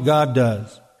do what God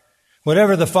does.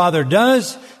 Whatever the Father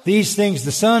does, these things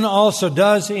the Son also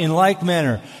does in like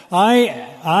manner.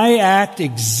 I act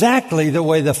exactly the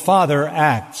way the Father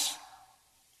acts.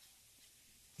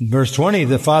 In verse 20,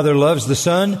 the Father loves the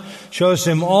Son, shows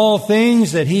him all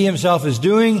things that he himself is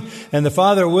doing, and the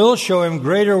Father will show him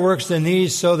greater works than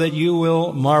these so that you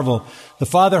will marvel. The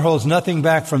Father holds nothing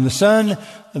back from the Son.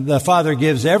 The Father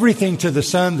gives everything to the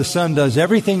Son. The Son does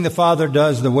everything the Father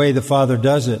does the way the Father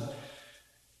does it.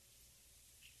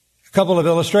 A couple of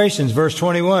illustrations. Verse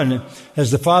 21,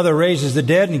 as the Father raises the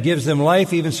dead and gives them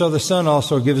life, even so the Son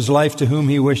also gives life to whom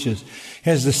he wishes.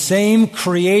 Has the same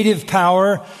creative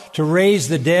power to raise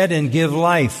the dead and give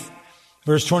life.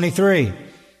 Verse 23,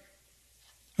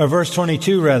 or verse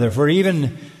 22 rather, for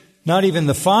not even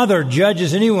the Father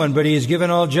judges anyone, but he has given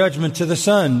all judgment to the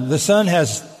Son. The Son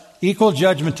has equal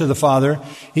judgment to the Father,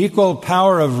 equal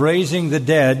power of raising the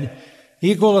dead,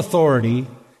 equal authority,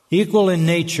 equal in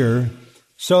nature.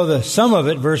 So the sum of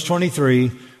it, verse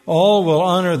 23, all will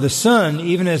honor the Son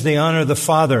even as they honor the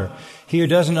Father. He who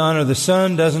doesn't honor the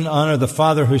Son doesn't honor the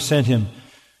Father who sent him.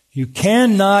 You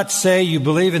cannot say you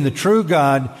believe in the true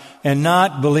God and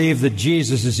not believe that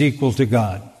Jesus is equal to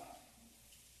God.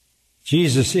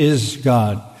 Jesus is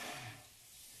God.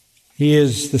 He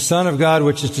is the Son of God,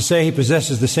 which is to say he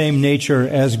possesses the same nature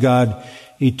as God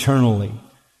eternally.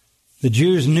 The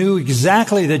Jews knew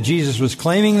exactly that Jesus was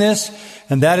claiming this,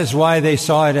 and that is why they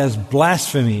saw it as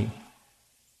blasphemy.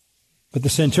 But the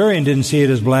centurion didn't see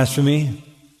it as blasphemy.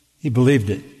 He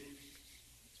believed it.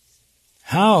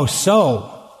 How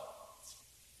so?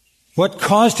 What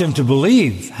caused him to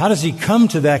believe? How does he come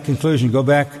to that conclusion? Go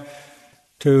back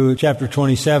to chapter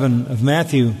 27 of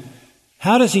Matthew.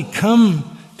 How does he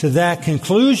come to that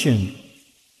conclusion?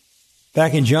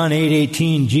 Back in John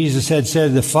 8:18, Jesus had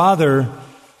said, "The Father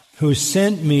who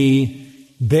sent me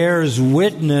bears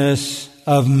witness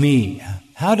of me."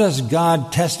 How does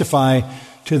God testify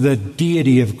to the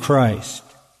deity of Christ?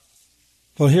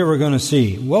 Well, here we're going to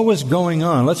see. What was going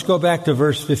on? Let's go back to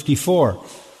verse 54.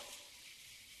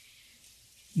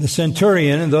 The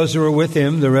centurion and those who were with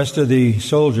him, the rest of the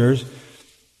soldiers,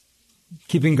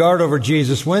 keeping guard over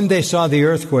Jesus, when they saw the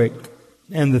earthquake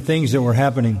and the things that were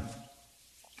happening,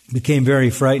 became very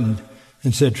frightened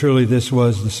and said, "Truly, this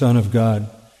was the Son of God."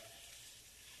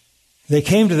 They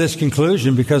came to this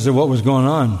conclusion because of what was going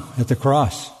on at the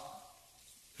cross.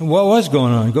 And what was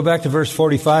going on? Go back to verse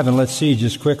 45 and let's see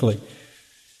just quickly.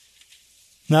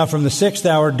 Now from the 6th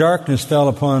hour, darkness fell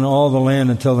upon all the land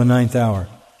until the 9th hour.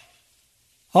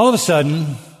 All of a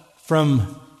sudden,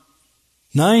 from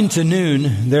 9 to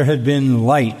noon, there had been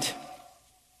light.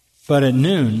 But at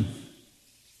noon,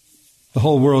 the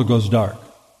whole world goes dark.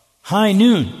 High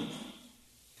noon.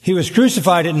 He was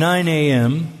crucified at 9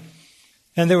 a.m.,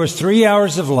 and there was 3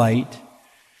 hours of light,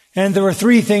 and there were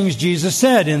 3 things Jesus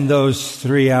said in those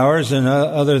 3 hours, and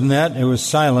other than that, it was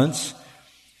silence.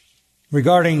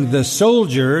 Regarding the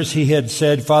soldiers, he had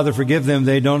said, "Father, forgive them,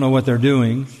 they don't know what they're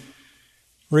doing."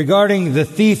 Regarding the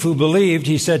thief who believed,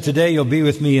 he said, "Today you'll be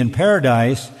with me in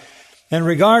paradise." And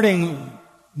regarding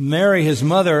Mary, his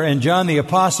mother, and John the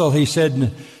apostle, he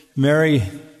said, "Mary,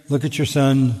 look at your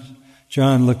son.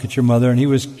 John, look at your mother." And he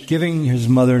was giving his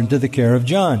mother into the care of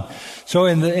John. So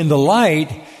in the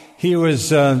light, he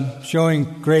was showing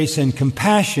grace and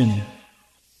compassion.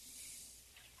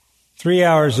 3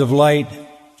 hours of light,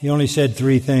 he only said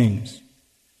 3 things.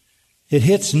 It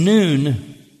hits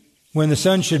noon when the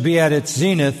sun should be at its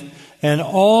zenith, and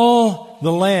all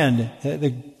the land,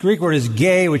 the Greek word is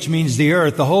gay, which means the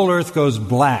earth, the whole earth goes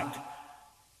black.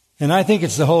 And I think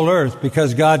it's the whole earth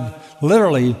because God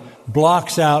literally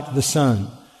blocks out the sun.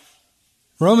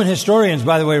 Roman historians,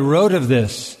 by the way, wrote of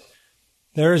this.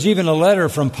 There is even a letter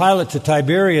from Pilate to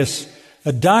Tiberius,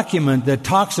 a document that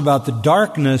talks about the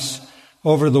darkness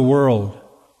over the world.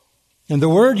 And the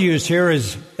word used here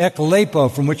is eklepo,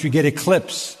 from which we get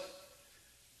eclipse.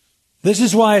 This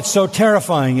is why it's so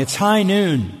terrifying. It's high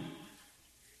noon.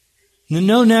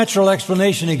 No natural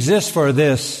explanation exists for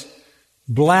this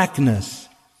blackness.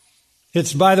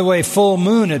 It's, by the way, full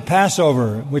moon at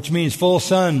Passover, which means full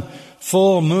sun,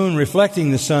 full moon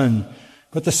reflecting the sun.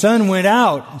 But the sun went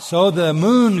out, so the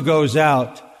moon goes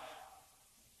out.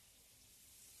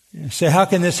 You say, how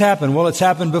can this happen? Well, it's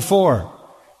happened before.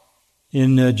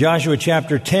 In Joshua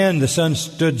chapter 10, the sun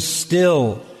stood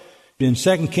still. In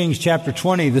 2 Kings chapter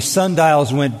 20, the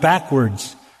sundials went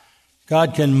backwards.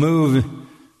 God can move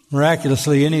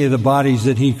miraculously any of the bodies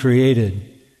that He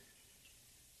created.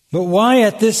 But why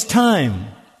at this time?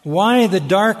 Why the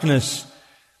darkness?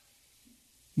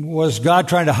 Was God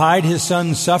trying to hide His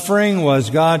Son's suffering? Was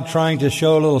God trying to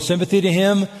show a little sympathy to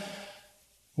Him?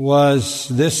 Was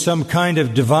this some kind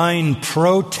of divine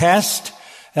protest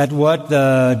at what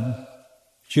the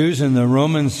Jews and the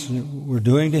Romans were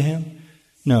doing to Him?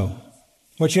 No.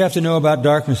 What you have to know about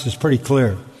darkness is pretty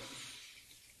clear.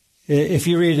 If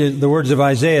you read the words of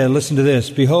Isaiah, listen to this.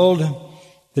 Behold,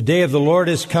 the day of the Lord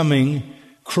is coming,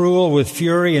 cruel with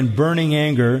fury and burning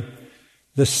anger.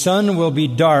 The sun will be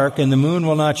dark and the moon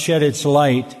will not shed its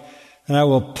light, and I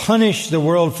will punish the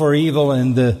world for evil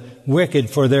and the wicked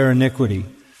for their iniquity.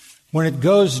 When it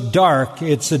goes dark,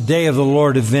 it's a day of the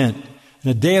Lord event.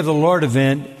 And a day of the Lord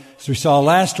event, as we saw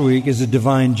last week, is a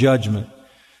divine judgment.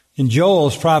 In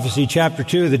Joel's prophecy, chapter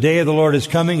 2, the day of the Lord is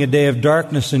coming, a day of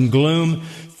darkness and gloom,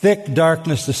 thick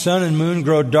darkness, the sun and moon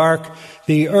grow dark.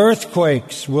 The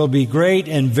earthquakes will be great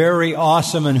and very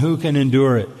awesome, and who can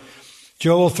endure it?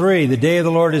 Joel 3, the day of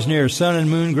the Lord is near, sun and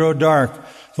moon grow dark.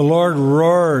 The Lord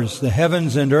roars, the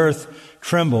heavens and earth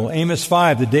tremble. Amos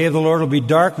 5, the day of the Lord will be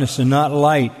darkness and not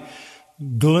light,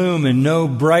 gloom and no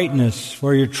brightness,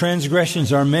 for your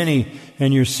transgressions are many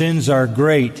and your sins are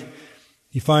great.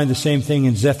 You find the same thing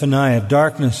in Zephaniah,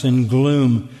 darkness and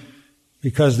gloom,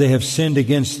 because they have sinned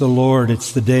against the Lord.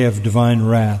 It's the day of divine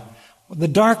wrath. The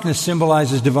darkness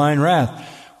symbolizes divine wrath.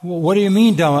 What do you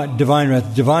mean divine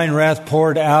wrath? Divine wrath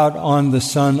poured out on the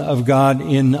Son of God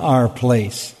in our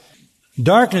place.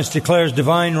 Darkness declares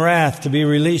divine wrath to be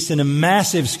released in a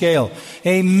massive scale,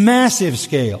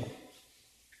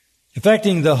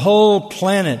 affecting the whole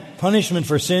planet, punishment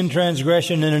for sin,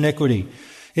 transgression, and iniquity.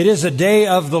 It is a day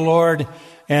of the Lord,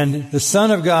 and the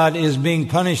Son of God is being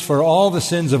punished for all the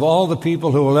sins of all the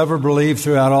people who will ever believe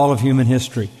throughout all of human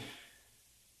history.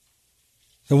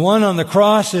 The one on the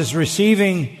cross is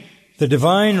receiving the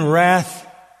divine wrath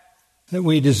that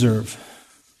we deserve.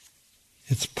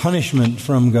 It's punishment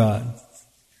from God.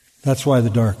 That's why the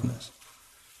darkness.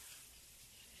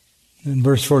 In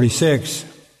verse 46,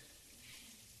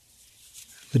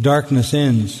 the darkness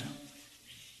ends.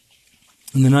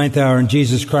 In the 9th hour, and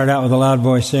Jesus cried out with a loud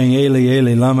voice, saying, Eli,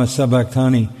 Eli, lama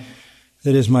sabachthani.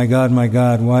 That is, my God,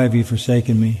 why have you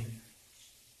forsaken me?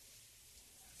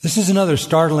 This is another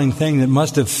startling thing that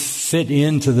must have fit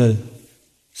into the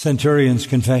centurion's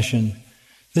confession.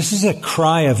 This is a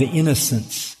cry of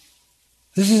innocence.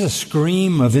 This is a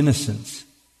scream of innocence.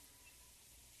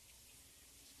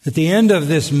 At the end of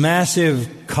this massive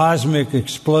cosmic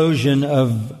explosion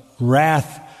of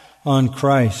wrath on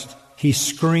Christ, He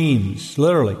screams,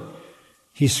 literally.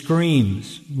 He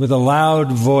screams with a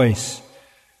loud voice,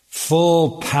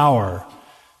 full power,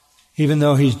 even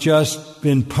though He's just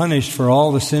been punished for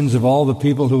all the sins of all the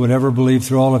people who would ever believe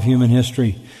through all of human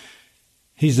history.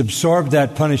 He's absorbed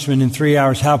that punishment in 3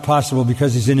 hours. How possible?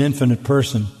 Because He's an infinite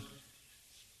person.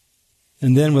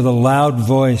 And then with a loud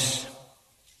voice,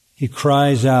 He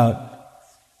cries out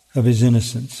of His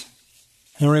innocence.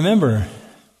 And remember,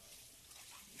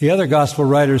 the other gospel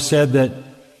writers said that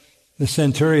the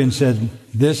centurion said,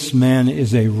 this man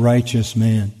is a righteous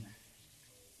man.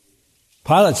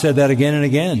 Pilate said that again and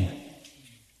again.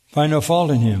 Find no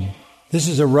fault in him. This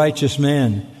is a righteous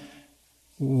man.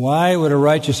 Why would a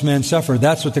righteous man suffer?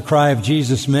 That's what the cry of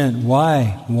Jesus meant.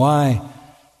 Why?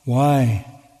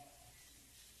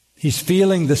 He's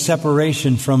feeling the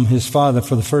separation from His Father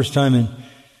for the first time in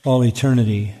all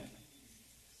eternity.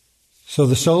 So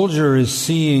the soldier is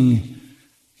seeing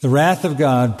the wrath of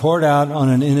God poured out on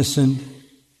an innocent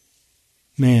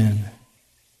man.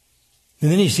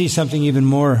 And then he sees something even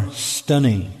more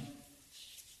stunning,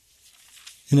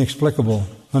 inexplicable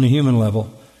on a human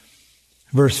level.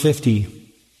 Verse 50.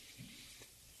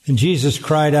 And Jesus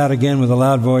cried out again with a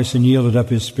loud voice and yielded up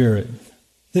His spirit.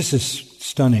 This is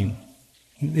stunning.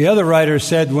 The other writer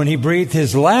said when He breathed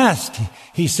His last,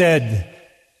 He said,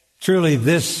 truly,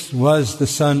 this was the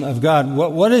Son of God.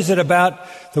 What is it about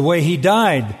the way He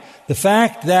died? The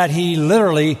fact that He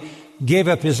literally gave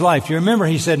up His life. You remember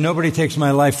He said, nobody takes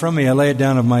my life from me. I lay it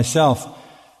down of myself.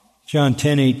 John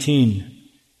 10:18.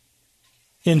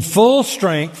 In full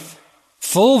strength,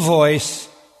 full voice,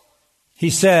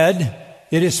 He said,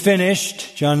 it is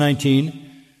finished. John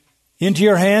 19. Into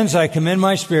your hands I commend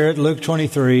my spirit. Luke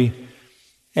 23.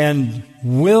 And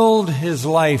willed His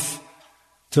life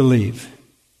to leave.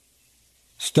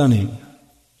 Stunning.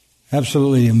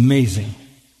 Absolutely amazing.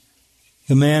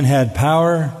 The man had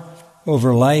power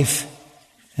over life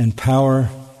and power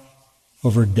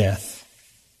over death.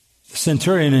 The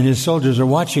centurion and his soldiers are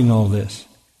watching all this.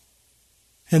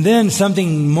 And then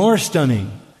something more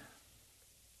stunning.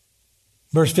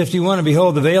 Verse 51, and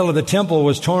behold, the veil of the temple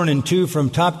was torn in two from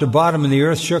top to bottom, and the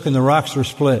earth shook and the rocks were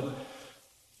split.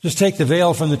 Just take the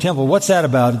veil from the temple. What's that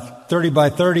about? 30 by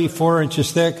 30, 4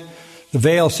 inches thick. The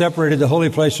veil separated the holy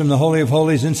place from the Holy of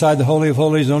Holies. Inside the Holy of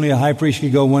Holies, only a high priest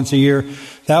could go once a year.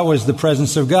 That was the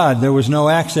presence of God. There was no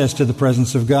access to the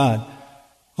presence of God.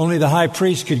 Only the high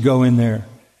priest could go in there.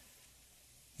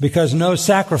 Because no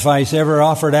sacrifice ever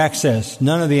offered access.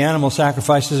 None of the animal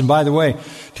sacrifices. And by the way,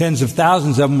 tens of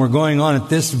thousands of them were going on at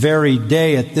this very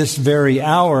day, at this very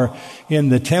hour in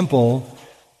the temple.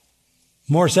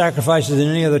 More sacrifices than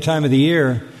any other time of the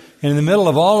year. And in the middle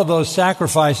of all of those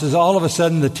sacrifices, all of a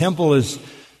sudden the temple is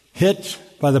hit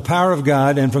by the power of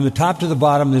God, and from the top to the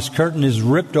bottom this curtain is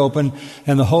ripped open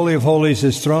and the Holy of Holies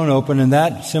is thrown open, and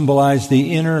that symbolized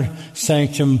the inner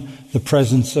sanctum, the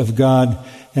presence of God.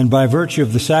 And by virtue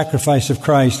of the sacrifice of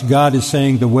Christ, God is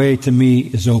saying the way to me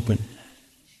is open.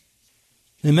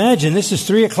 Imagine, this is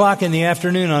 3 o'clock in the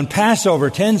afternoon on Passover,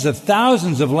 tens of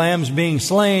thousands of lambs being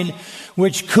slain,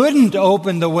 which couldn't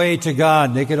open the way to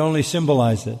God. They could only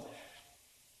symbolize it.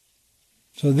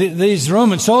 So these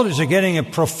Roman soldiers are getting a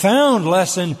profound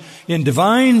lesson in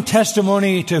divine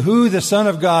testimony to who the Son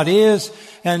of God is,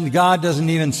 and God doesn't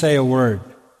even say a word.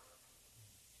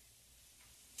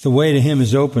 The way to Him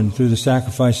is open through the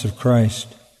sacrifice of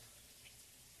Christ.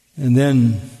 And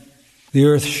then the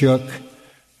earth shook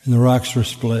and the rocks were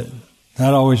split.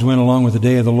 That always went along with the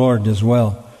day of the Lord as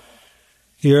well.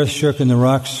 The earth shook and the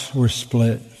rocks were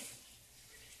split.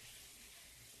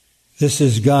 This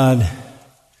is God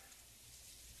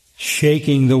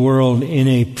shaking the world in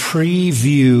a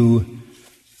preview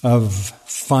of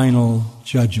final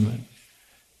judgment.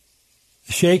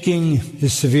 The shaking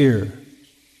is severe.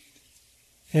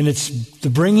 And it's the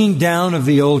bringing down of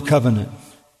the old covenant.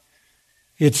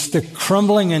 It's the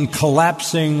crumbling and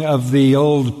collapsing of the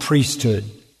old priesthood,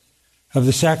 of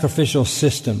the sacrificial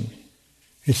system.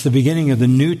 It's the beginning of the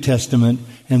New Testament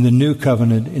and the new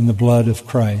covenant in the blood of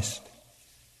Christ.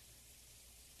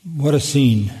 What a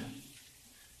scene.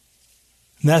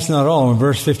 And that's not all. In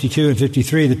verse 52 and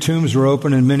 53, the tombs were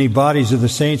opened and many bodies of the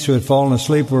saints who had fallen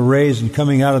asleep were raised, and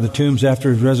coming out of the tombs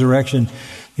after His resurrection,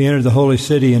 He entered the holy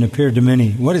city and appeared to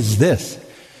many. What is this?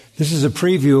 This is a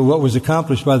preview of what was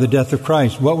accomplished by the death of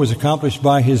Christ. What was accomplished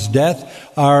by His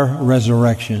death? Our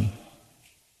resurrection.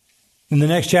 In the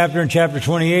next chapter, in chapter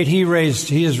 28, He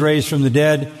is raised from the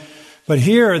dead. But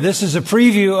here, this is a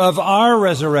preview of our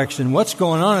resurrection. What's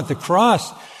going on at the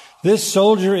cross? This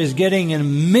soldier is getting an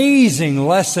amazing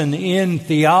lesson in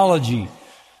theology.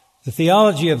 The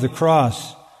theology of the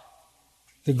cross.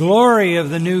 The glory of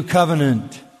the new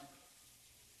covenant.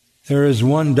 There is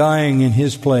one dying in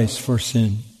His place for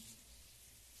sin.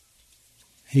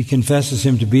 He confesses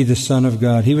Him to be the Son of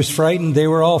God. He was frightened. They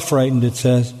were all frightened, it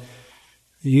says.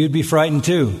 You'd be frightened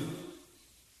too.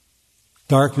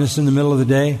 Darkness in the middle of the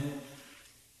day.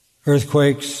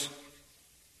 Earthquakes.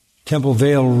 Temple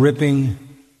veil ripping.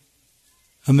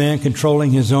 A man controlling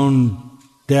his own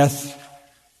death.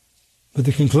 But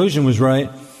the conclusion was right.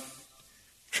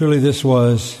 Truly this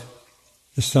was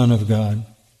the Son of God.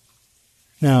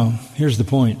 Now, here's the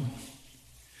point.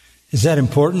 Is that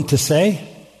important to say?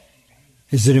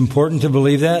 Is it important to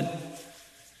believe that?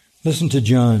 Listen to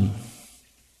John.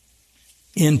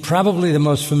 In probably the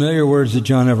most familiar words that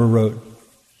John ever wrote.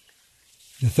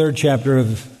 The 3rd chapter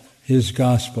of his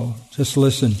gospel. Just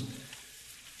listen.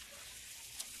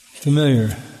 Familiar.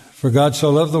 For God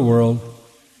so loved the world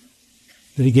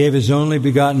that He gave His only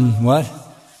begotten, what?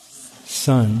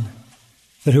 Son.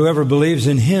 That whoever believes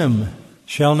in Him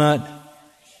shall not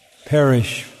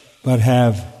perish, but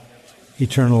have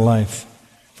eternal life.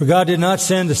 For God did not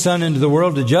send the Son into the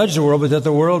world to judge the world, but that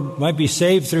the world might be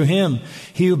saved through Him.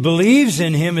 He who believes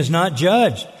in Him is not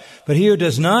judged, but he who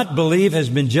does not believe has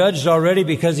been judged already,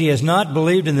 because he has not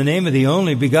believed in the name of the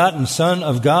only begotten Son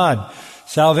of God.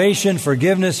 Salvation,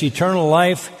 forgiveness, eternal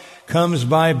life comes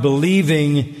by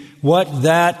believing what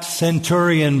that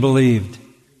centurion believed,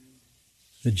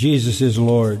 that Jesus is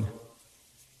Lord.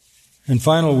 And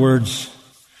final words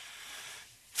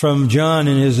from John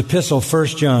in his epistle, 1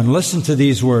 John. Listen to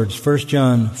these words, 1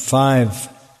 John 5,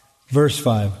 verse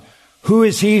 5. Who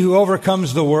is he who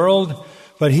overcomes the world,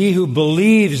 but he who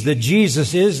believes that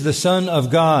Jesus is the Son of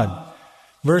God?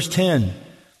 Verse 10.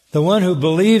 The one who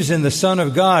believes in the Son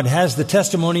of God has the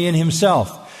testimony in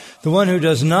himself. The one who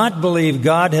does not believe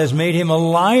God has made him a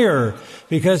liar,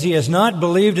 because he has not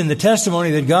believed in the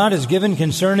testimony that God has given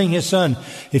concerning his Son.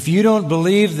 If you don't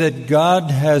believe that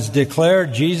God has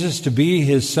declared Jesus to be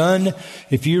his Son,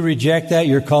 if you reject that,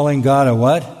 you're calling God a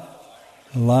what?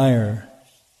 A liar.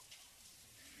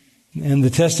 And the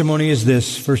testimony is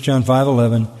this, 1 John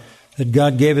 5:11, that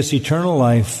God gave us eternal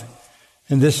life,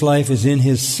 and this life is in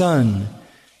his Son.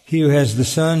 He who has the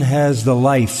Son has the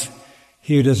life.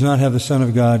 He who does not have the Son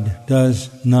of God does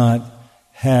not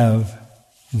have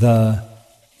the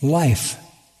life.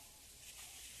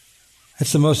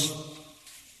 That's the most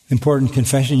important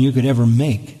confession you could ever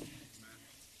make.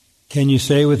 Can you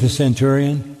say with the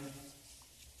centurion,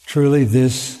 truly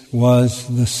this was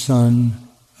the Son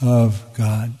of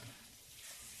God?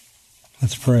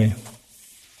 Let's pray.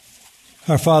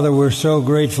 Our Father, we're so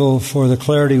grateful for the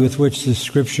clarity with which the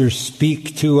Scriptures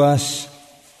speak to us.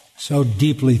 So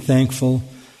deeply thankful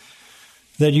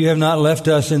that you have not left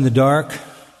us in the dark,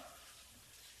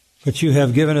 but you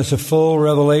have given us a full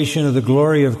revelation of the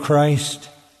glory of Christ.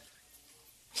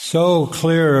 So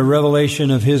clear a revelation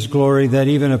of his glory that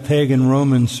even a pagan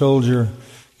Roman soldier,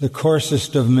 the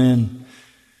coarsest of men,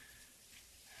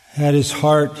 had his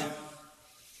heart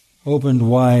opened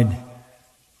wide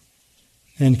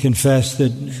and confessed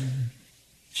that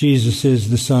Jesus is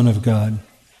the Son of God.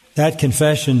 That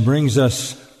confession brings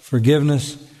us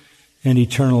forgiveness and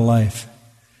eternal life.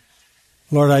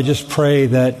 Lord, I just pray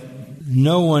that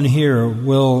no one here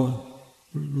will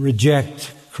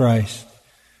reject Christ.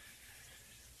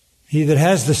 He that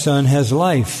has the Son has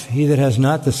life. He that has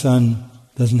not the Son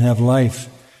doesn't have life.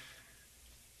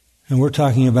 And we're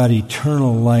talking about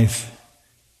eternal life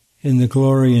in the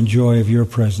glory and joy of your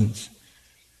presence.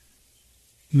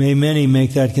 May many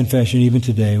make that confession even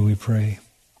today, we pray.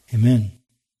 Amen.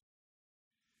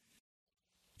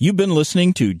 You've been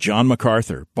listening to John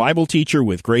MacArthur, Bible teacher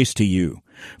with Grace to You.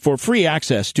 For free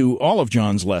access to all of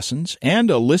John's lessons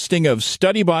and a listing of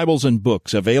study Bibles and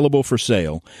books available for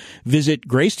sale, visit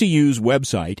Grace to You's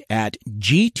website at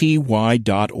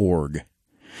gty.org.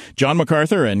 John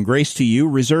MacArthur and Grace to You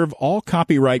reserve all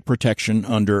copyright protection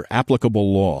under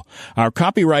applicable law. Our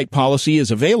copyright policy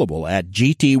is available at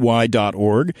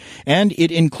gty.org, and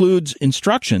it includes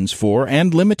instructions for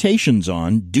and limitations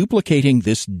on duplicating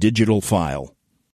this digital file.